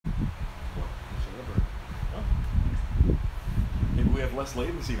less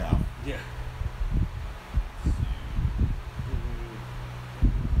latency now. Yeah.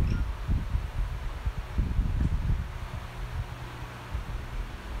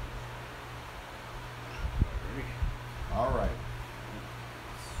 All right.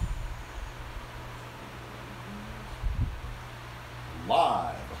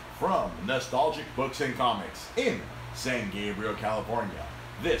 Live from Nostalgic Books and Comics in San Gabriel, California.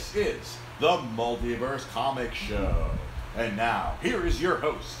 This is the Multiverse Comic Show. And now, here is your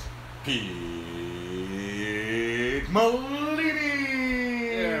host, Pete Molini.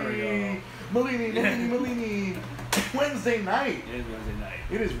 There we go. Molini. Wednesday night. It is Wednesday night.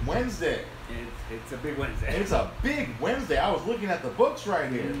 It is Wednesday. It's a big Wednesday. It's a big Wednesday. I was looking at the books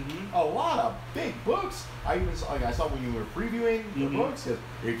right here. Mm-hmm. A lot of big books. I even saw, I saw when you were previewing the books. 'Cause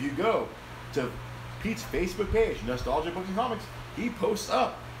if you go to Pete's Facebook page, Nostalgia Books and Comics, he posts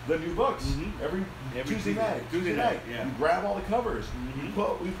up the new books every Tuesday night. Tuesday night. Yeah. You grab all the covers.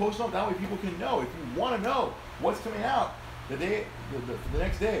 We post them up. That way people can know. If you want to know what's coming out the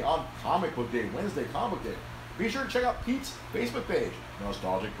next day on Comic Book Day, Wednesday Comic Book Day, be sure to check out Pete's Facebook page,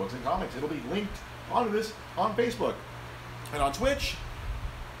 Nostalgic Books and Comics. It'll be linked onto this on Facebook. And on Twitch,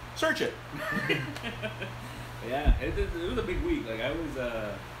 search it. Yeah, it was a big week. Like I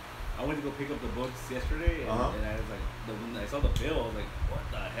went to go pick up the books yesterday, and I was like, when I saw the bill, I was like, what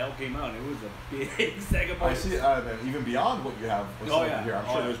the hell came out? And it was a big sack of books. I see, even beyond what you have here, I'm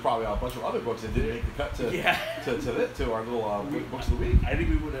sure there's probably a bunch of other books that didn't make the cut to our little books of the week. I think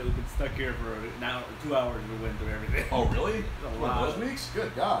we would have been stuck here for now 2 hours. We went through everything. Oh, really? A lot those weeks?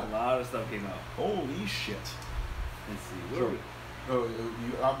 Good God. A lot of stuff came out. Holy shit. Let's see.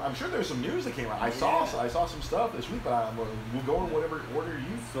 I'm sure there's some news that came out. I saw some stuff this week, but we'll go in whatever order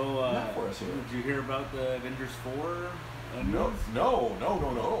you have for us here. Did you hear about the Avengers 4 news? No.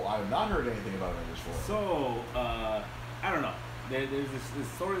 I have not heard anything about Avengers 4. So, I don't know. There's this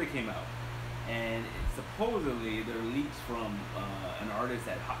story that came out, and supposedly there are leaks from an artist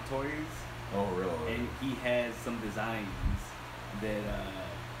at Hot Toys. Oh, really? And he has some designs that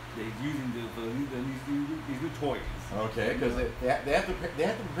he's using these new toys. Okay, because they have to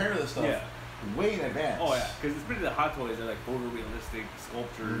prepare this stuff way in advance. Oh yeah, because it's pretty the Hot Toys. They're like photorealistic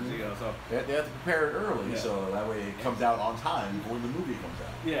sculptures, you know. So they have to prepare it early, so that way it comes out on time when the movie comes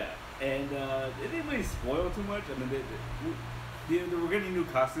out. Yeah, and it didn't really spoil too much. I mean, they were getting new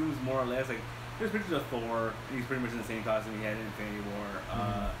costumes more or less. Like there's pictures of Thor. He's pretty much in the same costume he had in Infinity War.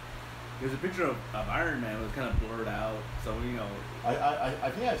 There's a picture of Iron Man that was kind of blurred out, so you know. I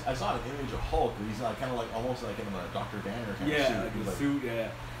think I saw an image of Hulk, but he's like kind of like almost like in a Dr. Banner kind of suit. Yeah, like a suit,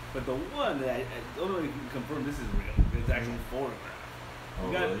 yeah. But the one that I don't know if you can confirm this is real. It's actually photograph.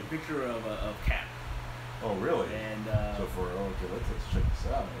 We got a picture of Cap. Oh, really? And let's check this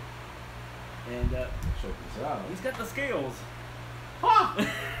out. And check this out. He's got the scales. Huh?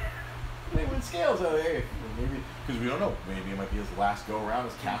 Maybe with scales, hey, maybe because we don't know. Maybe it might be his last go around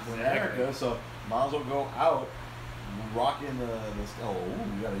as Captain America, so might as well go out rocking the scale.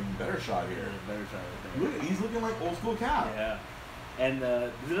 Ooh, we got an even better shot here. Better shot right there. Look, he's looking like old school Cap. Yeah. And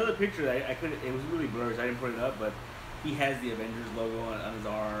there's another picture that I couldn't. It was really blurry, so I didn't put it up. But he has the Avengers logo on his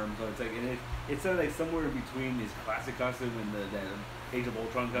arm, so it's like, and it's sort of like somewhere in between his classic costume and that Age of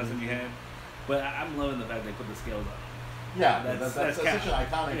Ultron costume he had. But I'm loving the fact they put the scales on. Yeah, that's such an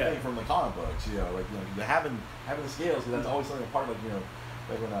iconic thing from the comic books. Having the scales, that's always something part of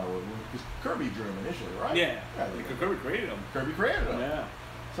like when Kirby drew them initially, right? Yeah, Kirby created them. Kirby created them. Yeah.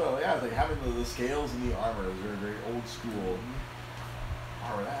 So yeah, it's like having the scales and the armor is very old school.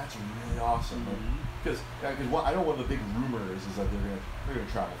 Armor, that's really awesome. Because I know one of the big rumors is that they're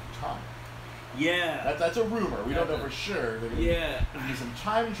gonna travel through time. Yeah. That's a rumor. We don't know for sure. There's gonna be some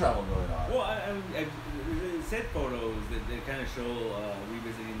time travel going on. Well, I said photos that kind of show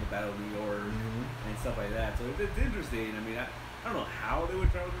revisiting the Battle of New York and stuff like that. So it's interesting. I mean, I don't know how they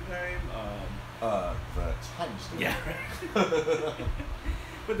would travel through time. The time stone. Yeah.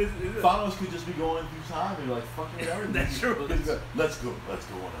 But Thanos could just be going through time and be like fucking everything. That's true. Let's go on a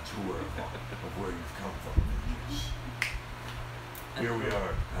tour of where you've come from. Here we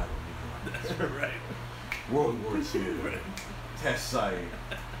are, Battle of New York. That's right. World War II. Right. Test site.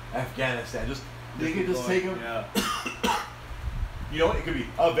 Afghanistan. They could just take them. Yeah. You know what? It could be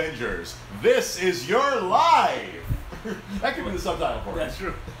Avengers. This is your life. That could be the subtitle for it. That's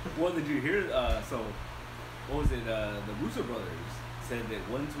true. Well, did you hear? So, what was it? The Russo brothers said that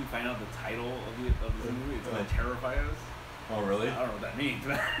once we find out the title of the movie, it's going to terrify us. Oh, really? I don't know what that means.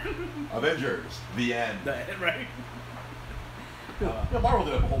 Avengers. The end. The end, right? Marvel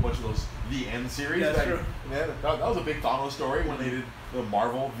did a whole bunch of those The End series. That's true. Yeah, that was a big Thanos story when they did the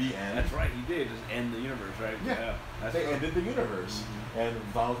Marvel The End. That's right, he did just end the universe, right? Yeah, that's they true. ended the universe, and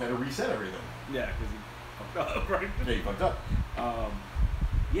Thanos had to reset everything. Yeah, because he fucked up, right? Yeah, he fucked up.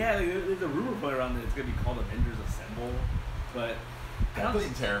 Yeah, there's a rumor going around that it's gonna be called Avengers Assemble, but That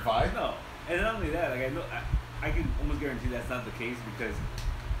doesn't terrify. No, and not only that, like I can almost guarantee that's not the case because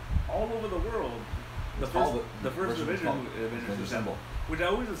all over the world, the first Avengers Assemble, which I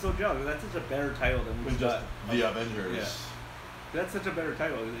always was so jealous. That's such a better title than we just the Avengers. Yeah. That's such a better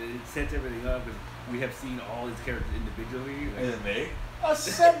title. It sets everything up because we have seen all these characters individually. Like, and then they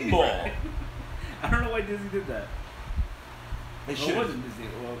assemble. I don't know why Disney did that. They should. Well, it wasn't Disney.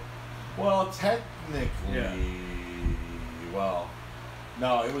 Well, technically, Yeah. well,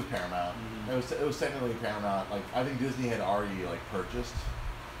 no, it was Paramount. It was technically Paramount. Like I think Disney had already like purchased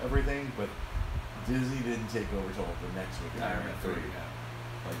everything, but Disney didn't take over till the next week. Iron Man 3.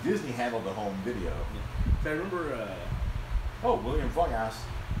 Yeah. Like Disney handled the home video. Yeah. So I remember. William Fung asked,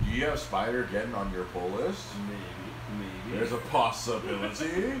 "Do you have Spider-Geddon on your pull list?" Maybe. There's a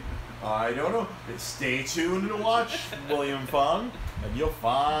possibility. I don't know. Stay tuned to watch William Fung, and you'll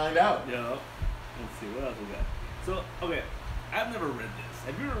find out. Yeah. Let's see what else we got. So okay, I've never read this.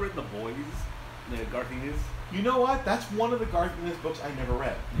 Have you ever read The Boys, the Garth Ennis? You know what? That's one of the Garth Ennis books I never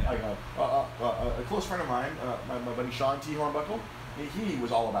read. Yeah. Like a close friend of mine, my buddy Sean T. Hornbuckle, he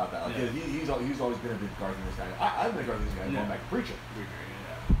was all about that. Like, yeah. he's always been a big Garth Ennis guy. I've been a Garth Ennis guy going back to preaching.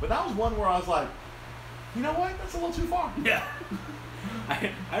 Yeah. But that was one where I was like, you know what? That's a little too far. Yeah.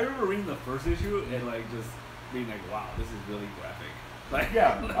 I remember reading the first issue and like just being like, wow, this is really graphic. Like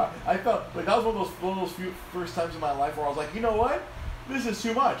yeah, I felt like that was one of those few first times in my life where I was like, you know what? This is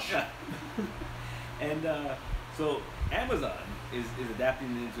too much. Yeah. And so Amazon is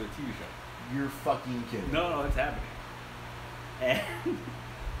adapting it into a TV show. You're fucking kidding. No, it's happening. And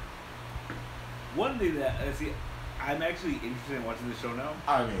one thing that I'm actually interested in watching the show now.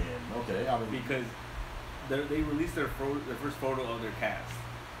 I mean, okay. Because they released their first photo of their cast.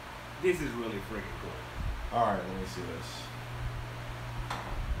 This is really freaking cool. All right, let me see this.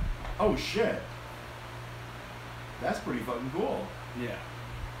 Oh shit. That's pretty fucking cool. Yeah.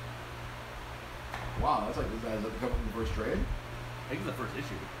 Wow, that's like this guy's coming from the first trade. I think it's the first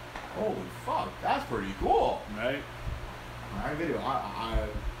issue. Holy fuck, that's pretty cool. Right. Alright, video.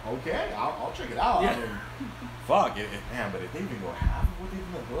 Okay, I'll check it out. Yeah. I mean, fuck it, man. But if they even go half of what they did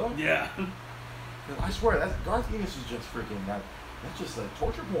in the book, Yeah. I swear that's Garth Ennis is just freaking that. That's just like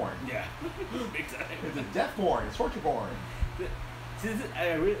torture porn. Yeah. Big time. It's a death porn. It's torture porn. See,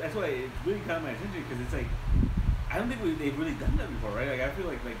 that's why it really caught my attention because it's like I don't think they've really done that before, right? Like I feel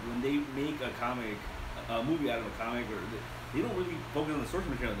like when they make a movie out of a comic, or they don't really focus on the source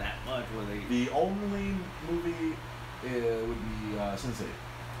material that much. Where they The only movie would be Sin City.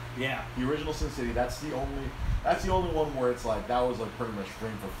 Yeah. The original Sin City. That's the only one where it's like that was like pretty much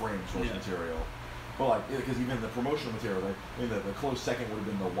frame for frame source material. But like, because even the promotional material, like, the close second would have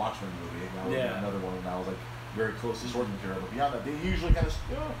been the Watchmen movie, and that would have been another one, and that was like very close to source material. But beyond that, they usually kind of,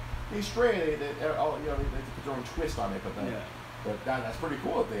 they stray, they put their own twist on it. But then, but that's pretty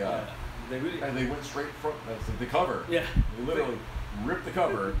cool that they really, and they went straight from the cover. Yeah. They literally ripped the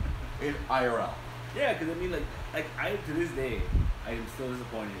cover in IRL. Yeah, because I mean, like I to this day, I am still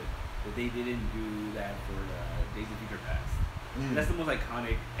disappointed that they didn't do that for Days of Future Past. Mm. That's the most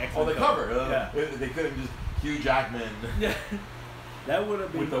iconic X-Men the cover. Yeah. They couldn't just Hugh Jackman. Yeah. That would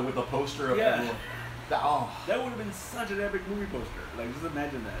have been with the poster of everyone. That would have been such an epic movie poster. Like just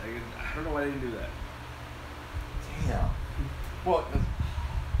imagine that. Like, I don't know why they didn't do that. Damn. Well,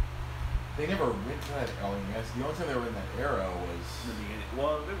 they never went to that. I mean, the only time they were in that era was the beginning.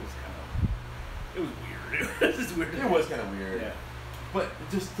 Well, it was weird. It was just weird. It was kind of weird. Yeah. But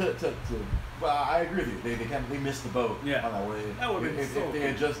just well, I agree with you. They missed the boat on that. If they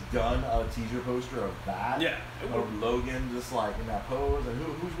had just done a teaser poster of that, of Logan just like in that pose, and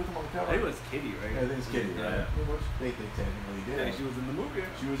who's with him on the cover? I think it was Kitty, right? I think it's Kitty, right? Which they technically did. Yeah, she was in the movie.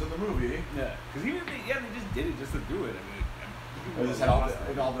 She was in the movie. Yeah, because they just did it just to do it. I mean, they just had all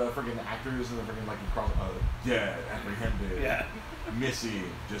the freaking actors and the freaking like across dead, apprehended, missing,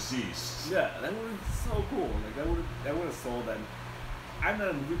 deceased. Yeah, that would have been so cool. Like that would have sold that. I'm not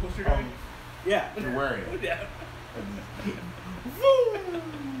a movie poster guy. Yeah. You're wearing it. Yeah.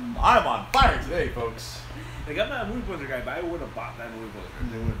 I'm on fire today, folks. Like I'm not a movie poster guy, but I would have bought that movie poster.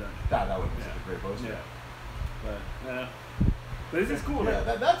 They would have done it. That would have been a great poster. Yeah. But this is cool. Yeah,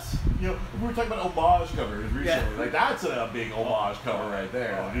 that's we were talking about homage covers recently. Like that's a big homage cover right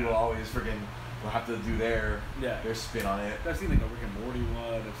there. People always freaking will have to do their spin on it. I've seen like a Rick and Morty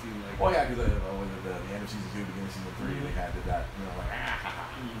one. I've seen like. Oh yeah, because the end of season 2, beginning of season 3, they had did that. You know, like.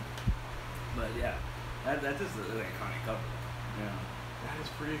 But yeah, that's just an iconic couple. Yeah. That is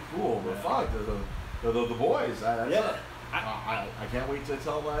pretty cool. But fuck the boys. I can't wait to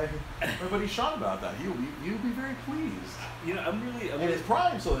tell my buddy Sean about that. He'll be very pleased. You know, I'm really. And it's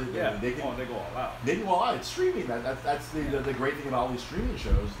Prime, so they can. They go all out. They go all out. It's streaming. That's the great thing about all these streaming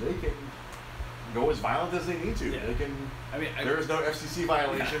shows. They can go as violent as they need to. Yeah. They can. I mean, there is no FCC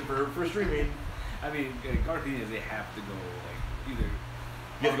violation for streaming. I mean, Garthinians, they have to go like either.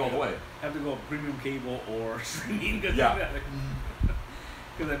 You have to go all the way. Have to go premium cable or streaming. Cause yeah.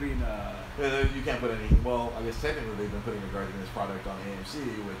 Because I mean, you can't put any. Well, I guess technically they've been putting regarding this product on AMC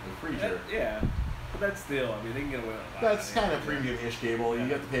with the Preacher. Yeah, but that's still. I mean, they can get away with a lot. That's kind of premium-ish cable. Yeah.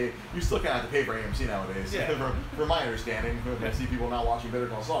 You have to pay. You still kind of have to pay for AMC nowadays. Yeah. From my understanding, I see people not watching Better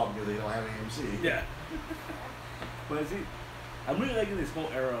Call Saul because they don't have AMC. Yeah. But see, I'm really liking this whole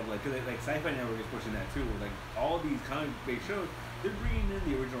era of like, cause like Sci-Fi Network is pushing that too. With like all these comic-based shows, they're bringing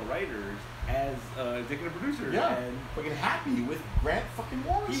in the original writers as executive producers. Yeah, and fucking happy with Grant fucking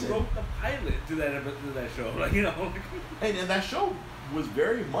Morrison. He wrote the pilot to that show, like you know. and that show was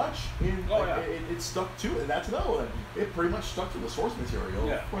very much in. Oh, like, it stuck to it. That's another one. It pretty much stuck to the source material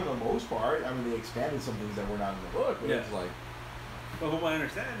for the most part. I mean, they expanded some things that were not in the book, but it's like. But from what I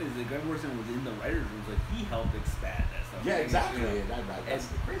understand is that Grant Morrison was in the writers' rooms, like he helped expand that stuff. Yeah, exactly. You know? That's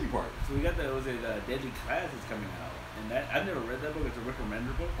the crazy part. So we got Deadly Class is coming out. And that I've never read that book. It's a Rick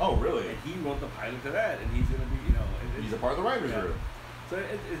Remender book. Oh, really? And he wrote the pilot to that, and he's gonna be, he's a part of the writers' room. So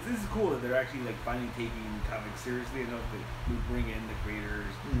this is cool that they're actually like finally taking comics seriously enough that we bring in the creators.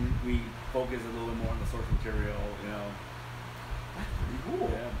 Mm-hmm. We focus a little bit more on the source material. You know. That's pretty cool.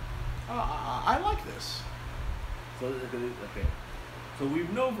 Yeah. I like this. So okay. So we've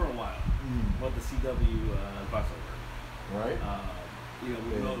known for a while about the CW crossover. Right. We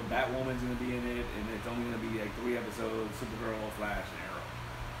know Batwoman's going to be in it, and it's only going to be like 3 episodes, Supergirl, Flash, and Arrow.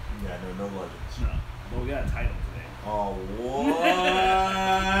 Yeah, no legends. No. But we got a title today. Oh,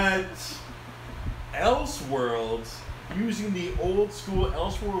 what? Elseworlds, using the old school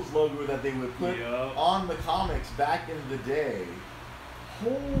Elseworlds logo that they would put on the comics back in the day.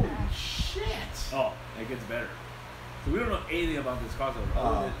 Holy shit. Oh, it gets better. So we don't know anything about this crossover.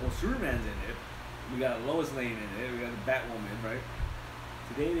 Well, Superman's in it. We got Lois Lane in it. We got Batwoman, right?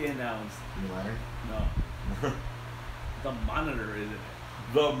 Today they announced. Green Lantern? No. The Monitor is in it.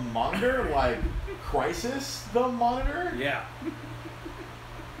 The Monitor? Like Crisis the Monitor? Yeah.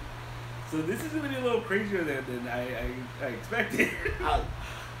 So this is going to be a little crazier than I expected.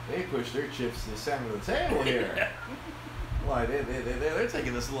 They pushed their chips to the center of the table here. Why, they're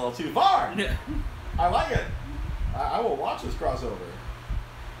taking this a little too far. Yeah. I like it. I will watch this crossover.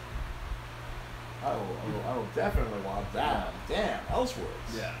 I will definitely watch that. Damn,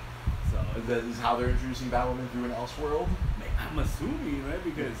 Elseworlds. Yeah. So this is how they're introducing Batwoman through an Elseworld. I'm assuming, right?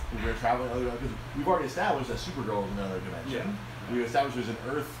 Because we're traveling. Because we've already established that Supergirl is in another dimension. Yeah. We established there's an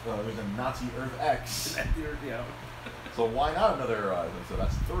Earth. There's a Nazi Earth X. Yeah. So why not another? So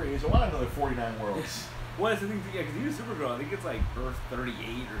that's 3. So why not another 49 worlds? Well, that's the thing. Yeah, because even Supergirl, I think it's like Earth 38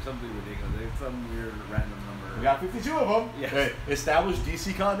 or something ridiculous. It's some weird random number. We got 52 of them. Yes. Established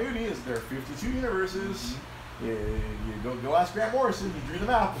DC continuity is there are 52 universes. Mm-hmm. You go ask Grant Morrison. He drew them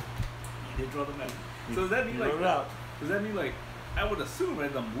out. He did draw them out. So does that mean Does that mean like? I would assume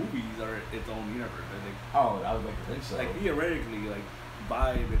that the movies are its own universe. I think. Oh, I would like to think so. Like theoretically, like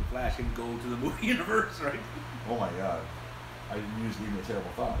Vibe and Flash can go to the movie universe, right? Oh my God! I used even a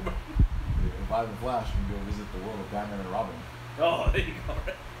terrible thought. Vibe and Flash can go visit the world of Batman and Robin. Oh, there you go.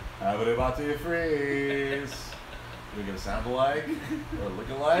 How about to freeze? Do we get a sound alike or look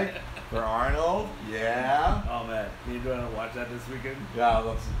alike for Arnold? Yeah. Oh man, you going to watch that this weekend? Yeah,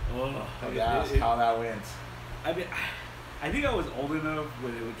 let's ask how that went. I mean, I think I was old enough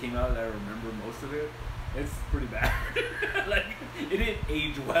when it came out that I remember most of it. It's pretty bad. Like it didn't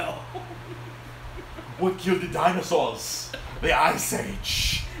age well. What killed the dinosaurs? The Ice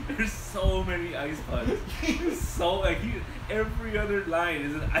Age. There's so many ice puns. Every other line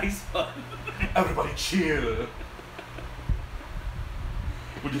is an ice pun. Everybody chill.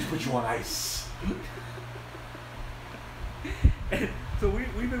 We'll just put you on ice. And so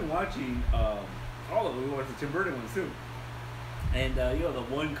we've been watching all of them. We watched the Tim Burton ones too. And the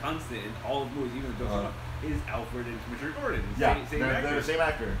one constant in all of the movies, even the Joker, is Alfred and Commissioner Gordon. They're the same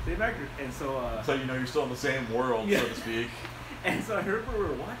actor. Same actor. And so so you're still in the same world, so to speak. And so I remember we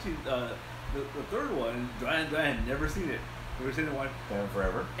were watching the third one. Joanne had never seen it. We were sitting and watching.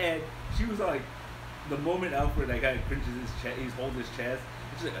 Forever. And she was like, the moment Alfred kind of cringes his chest, he's holding his chest,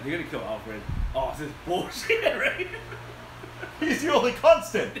 She's like, they're gonna kill Alfred. Oh, this is bullshit, right? He's the only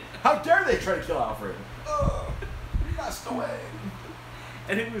constant. How dare they try to kill Alfred? Ugh, passed away.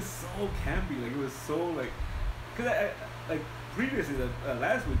 And it was so campy. Like, it was so, like... Because, like, previously,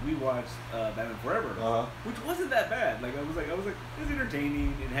 last week, we watched Batman Forever. Which wasn't that bad. Like, I was like, it's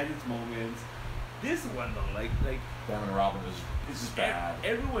entertaining. It had its moments. This one, though, like... Batman and Robin is just bad.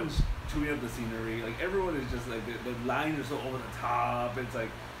 Everyone's chewing up the scenery. Like, everyone is just, like, the lines are so over the top. It's like...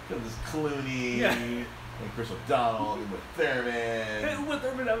 Because it's Clooney. Yeah. And Chris O'Donnell and with Thurman. And with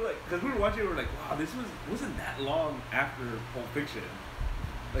Thurman, I was like, because we were watching it, we were like, wow, this wasn't that long after Pulp Fiction.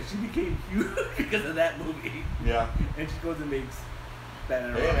 Like, she became huge because of that movie. Yeah. And she goes and makes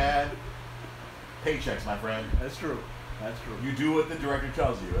Batman. Hey, man. Paychecks, my friend. That's true. That's true. You do what the director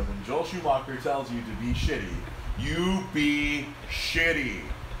tells you. And when Joel Schumacher tells you to be shitty, you be shitty.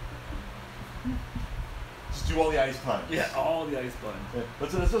 Just do all the ice puns. Yeah, all the ice puns. Yeah.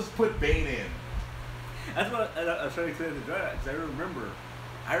 Let's just put Bane in. That's what I was trying to explain to Joanna, because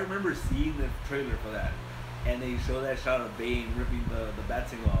I remember seeing the trailer for that, and they show that shot of Bane ripping the bat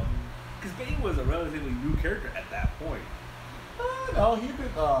signal off. Because Bane was a relatively new character at that point. No, he'd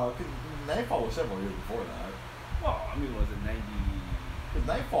been, Nightfall was several years before that. Well, I mean, was it 90? Because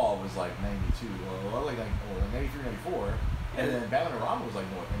Nightfall was like 92, like 93, 94. And then Batman and Robin was like,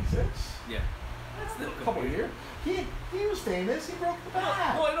 what, 96? Yeah. That's still a couple of years. He was famous. He broke the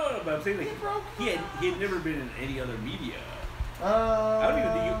bat. Well, I know, but I'm saying, like, he had never been in any other media. I I don't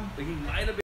even think he might have been.